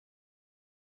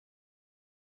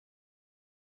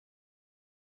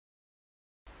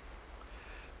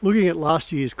Looking at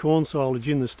last year's corn silage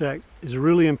in the stack is a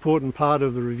really important part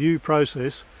of the review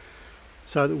process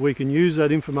so that we can use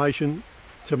that information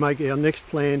to make our next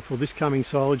plan for this coming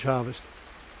silage harvest.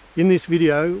 In this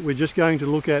video, we're just going to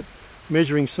look at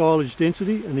measuring silage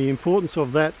density and the importance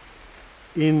of that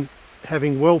in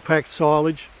having well-packed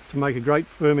silage to make a great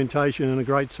fermentation and a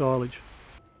great silage.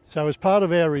 So as part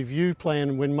of our review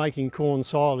plan when making corn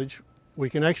silage, we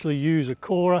can actually use a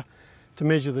corer to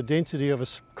measure the density of a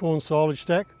corn silage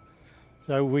stack.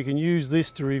 So we can use this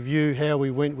to review how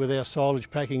we went with our silage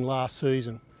packing last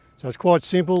season. So it's quite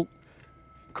simple.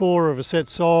 Corer of a set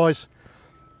size,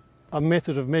 a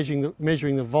method of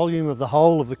measuring the volume of the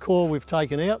whole of the core we've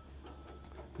taken out.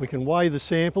 We can weigh the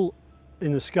sample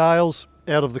in the scales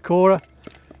out of the corer,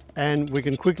 and we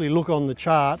can quickly look on the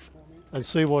chart and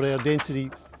see what our density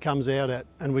comes out at.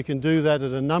 And we can do that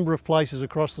at a number of places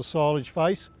across the silage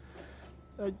face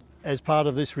as part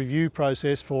of this review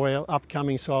process for our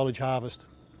upcoming silage harvest.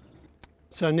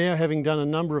 So now, having done a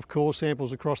number of core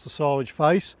samples across the silage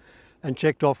face and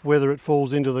checked off whether it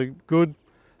falls into the good,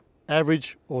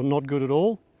 average or not good at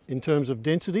all in terms of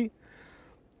density,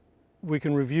 we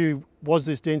can review, was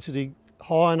this density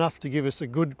high enough to give us a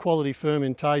good quality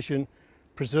fermentation,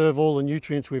 preserve all the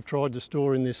nutrients we've tried to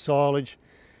store in this silage?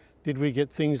 Did we get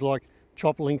things like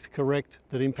chop length correct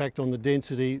that impact on the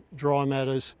density, dry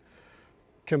matters,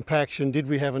 compaction? Did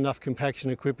we have enough compaction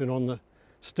equipment on the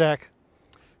stack?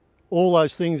 All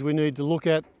those things we need to look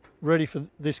at, ready for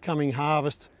this coming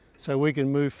harvest, so we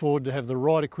can move forward to have the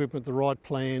right equipment, the right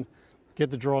plan,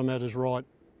 get the dry matters right,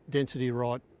 density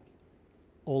right,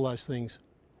 all those things.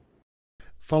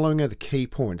 Following are the key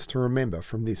points to remember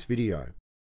from this video.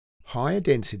 Higher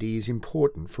density is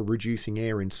important for reducing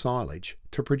air in silage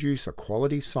to produce a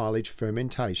quality silage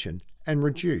fermentation and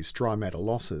reduce dry matter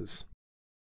losses.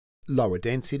 Lower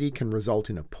density can result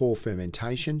in a poor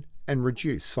fermentation and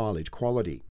reduce silage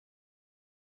quality.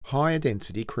 Higher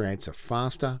density creates a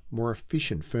faster, more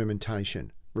efficient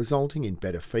fermentation, resulting in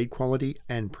better feed quality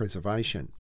and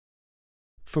preservation.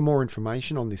 For more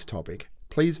information on this topic,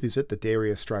 please visit the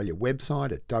Dairy Australia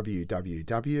website at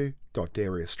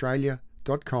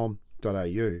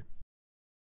www.dairyaustralia.com.au.